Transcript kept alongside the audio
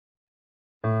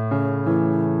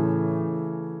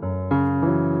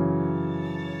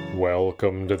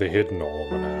Welcome to the Hidden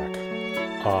Almanac.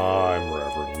 I'm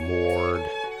Reverend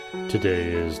Mord.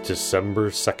 Today is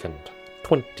December 2nd,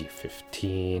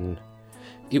 2015.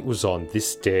 It was on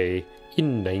this day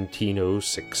in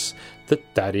 1906 that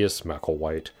Thaddeus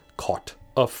Macklewhite caught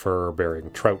a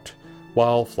fur-bearing trout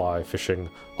while fly fishing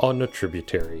on a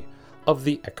tributary of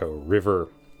the Echo River.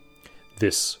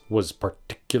 This was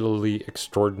particularly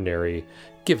extraordinary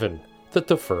given that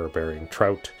the fur-bearing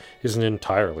trout is an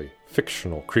entirely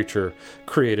fictional creature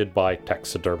created by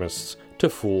taxidermists to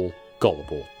fool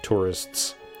gullible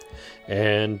tourists.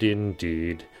 And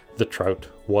indeed, the trout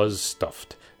was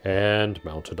stuffed and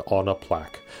mounted on a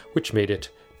plaque, which made it,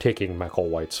 taking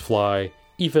Macklewhite's fly,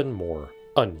 even more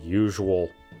unusual.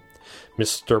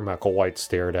 Mr. Macklewhite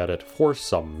stared at it for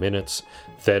some minutes,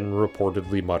 then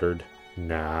reportedly muttered,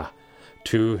 "Nah,"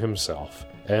 to himself,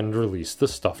 and released the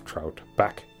stuffed trout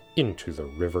back into the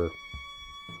river.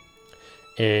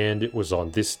 And it was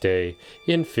on this day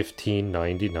in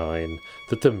 1599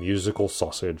 that the musical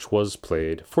sausage was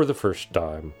played for the first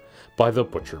time by the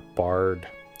butcher bard.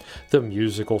 The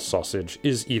musical sausage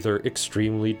is either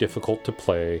extremely difficult to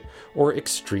play or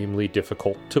extremely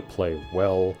difficult to play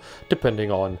well,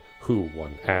 depending on who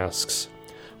one asks.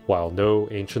 While no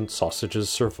ancient sausages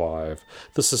survive,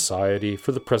 the Society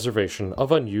for the Preservation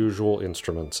of Unusual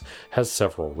Instruments has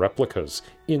several replicas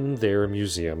in their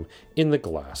museum in the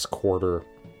Glass Quarter.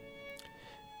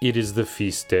 It is the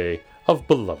feast day of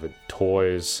beloved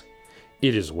toys.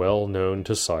 It is well known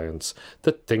to science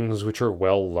that things which are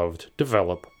well loved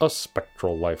develop a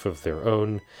spectral life of their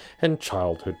own, and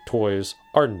childhood toys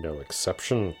are no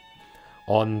exception.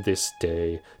 On this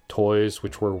day, toys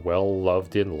which were well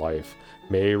loved in life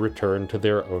may return to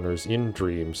their owners in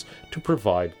dreams to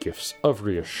provide gifts of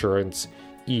reassurance,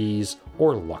 ease,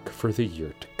 or luck for the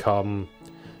year to come.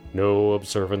 No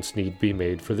observance need be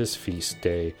made for this feast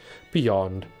day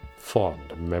beyond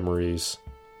fond memories.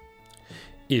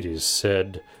 It is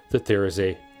said that there is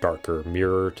a darker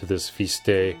mirror to this feast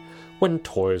day, when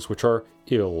toys which are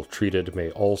ill-treated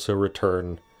may also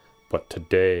return, but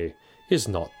today is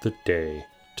not the day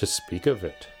to speak of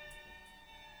it.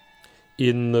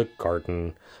 In the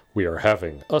garden, we are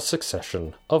having a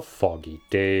succession of foggy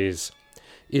days.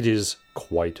 It is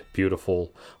quite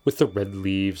beautiful, with the red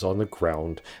leaves on the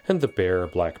ground and the bare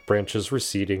black branches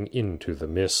receding into the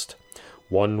mist.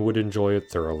 One would enjoy it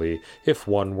thoroughly if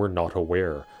one were not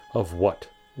aware of what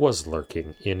was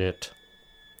lurking in it.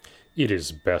 It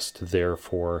is best,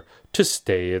 therefore, to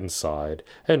stay inside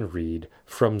and read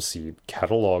from seed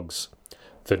catalogues.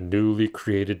 The newly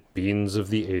created Beans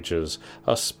of the Ages,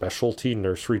 a specialty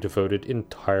nursery devoted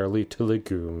entirely to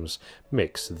legumes,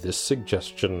 makes this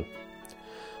suggestion.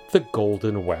 The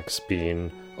golden wax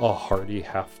bean, a hardy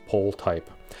half-pole type,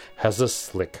 has a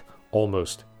slick,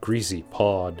 almost greasy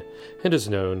pod, and is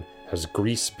known as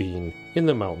grease bean in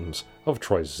the mountains of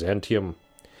Troyzantium.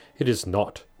 It is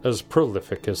not as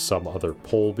prolific as some other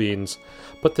pole beans,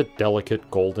 but the delicate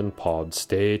golden pods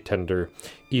stay tender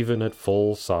even at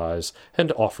full size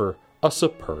and offer a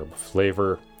superb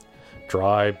flavor.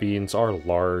 Dry beans are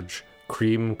large,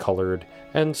 cream-colored,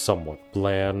 and somewhat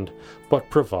bland, but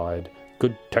provide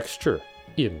good texture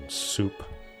in soup.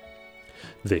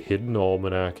 The Hidden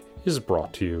Almanac is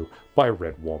brought to you by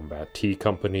Red Wombat Tea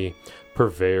Company,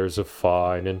 purveyors of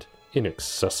fine and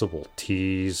inaccessible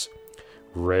teas.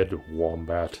 Red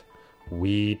Wombat,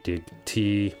 we dig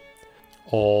tea.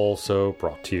 Also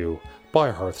brought to you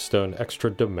by Hearthstone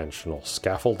Extra-Dimensional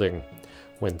Scaffolding.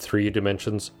 When 3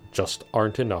 dimensions just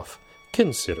aren't enough,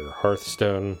 consider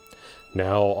Hearthstone,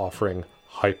 now offering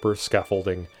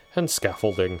hyper-scaffolding and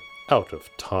scaffolding out of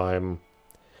time.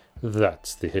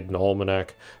 That's the Hidden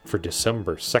Almanac for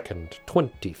December 2nd,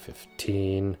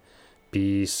 2015.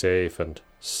 Be safe and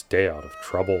stay out of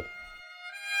trouble.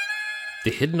 The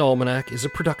Hidden Almanac is a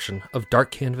production of Dark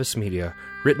Canvas Media,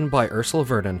 written by Ursula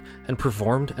Vernon and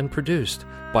performed and produced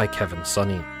by Kevin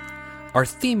Sonney. Our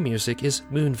theme music is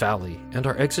Moon Valley, and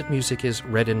our exit music is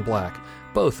Red and Black,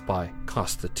 both by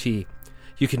Costa T.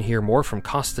 You can hear more from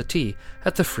Costa T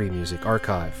at the Free Music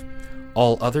Archive.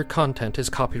 All other content is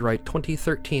copyright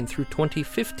 2013 through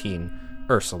 2015,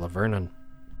 Ursula Vernon.